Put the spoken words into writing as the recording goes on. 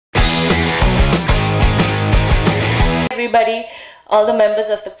everybody, all the members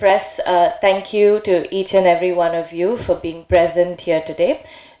of the press. Thank you to each and every one of you for being present here today.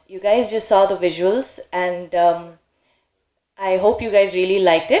 You guys just saw the visuals, and I hope you guys really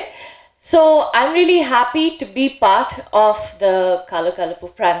liked it. So I'm really happy to be part of the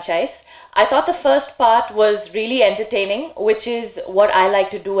Kalakalappu franchise. I thought the first part was really entertaining, which is what I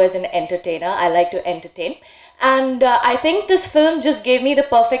like to do as an entertainer. I like to entertain. And I think this film just gave me the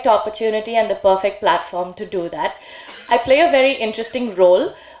perfect opportunity and the perfect platform to do that. I play a very interesting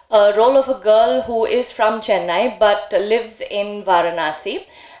role of a girl who is from Chennai but lives in Varanasi,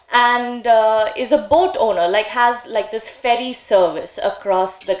 and is a boat owner, has this ferry service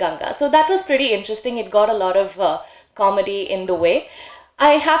across the Ganga. So that was pretty interesting. It got a lot of comedy in the way.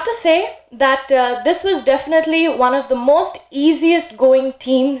 I have to say that this was definitely one of the most easiest going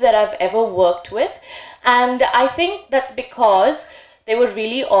teams that I've ever worked with. And I think that's because they were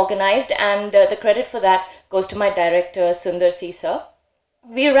really organized, and the credit for that goes to my director, Sundar sir.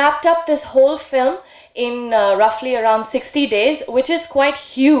 We wrapped up this whole film in roughly around 60 days, which is quite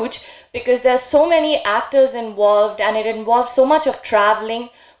huge because there's so many actors involved and it involves so much of traveling.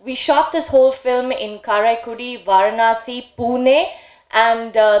 We shot this whole film in Karaikudi, Varanasi, Pune,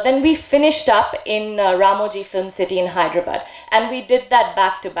 and then we finished up in Ramoji Film City in Hyderabad, and we did that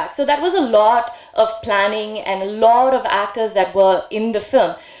back to back. So that was a lot of planning and a lot of actors that were in the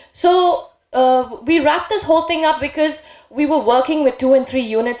film. So we wrapped this whole thing up because we were working with 2 and 3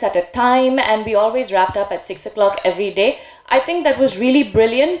 units at a time, and we always wrapped up at 6 o'clock every day. I think that was really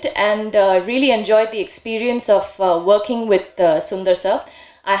brilliant, and really enjoyed the experience of working with Sundar sir.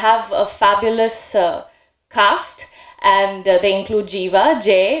 I have a fabulous cast, and they include Jiiva,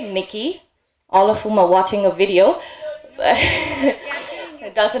 Jay, Nikki, all of whom are watching a video.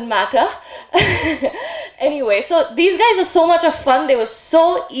 It doesn't matter. Anyway, so these guys are so much of fun. They were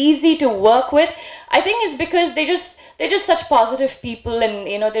so easy to work with. I think it's because they're just such positive people, and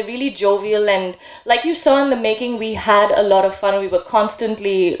they're really jovial, and like you saw in the making, we had a lot of fun. We were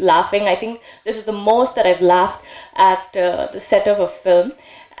constantly laughing. I think this is the most that I've laughed at the set of a film.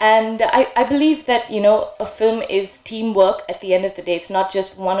 And I believe that, a film is teamwork at the end of the day. It's not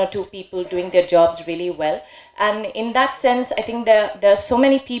just 1 or 2 people doing their jobs really well. And in that sense, I think there are so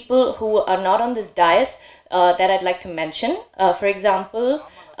many people who are not on this dais that I'd like to mention. For example,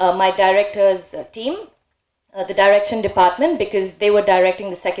 my director's team, the direction department, because they were directing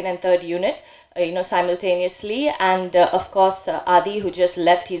the 2nd and 3rd unit, simultaneously. And of course, Adi, who just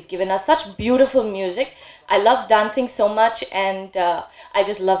left, he's given us such beautiful music. I love dancing so much, and I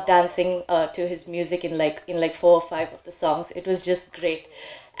just love dancing to his music in like 4 or 5 of the songs. It was just great.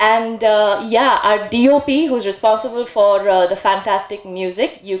 And yeah, our DOP, who's responsible for the fantastic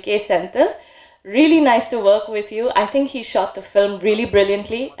music, UK Senthil, really nice to work with you. I think he shot the film really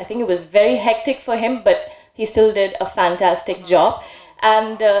brilliantly. I think it was very hectic for him, but he still did a fantastic job.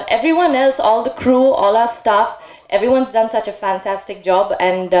 And everyone else, all the crew, all our staff, everyone's done such a fantastic job,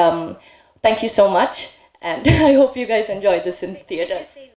 and thank you so much. And I hope you guys enjoy this in theaters.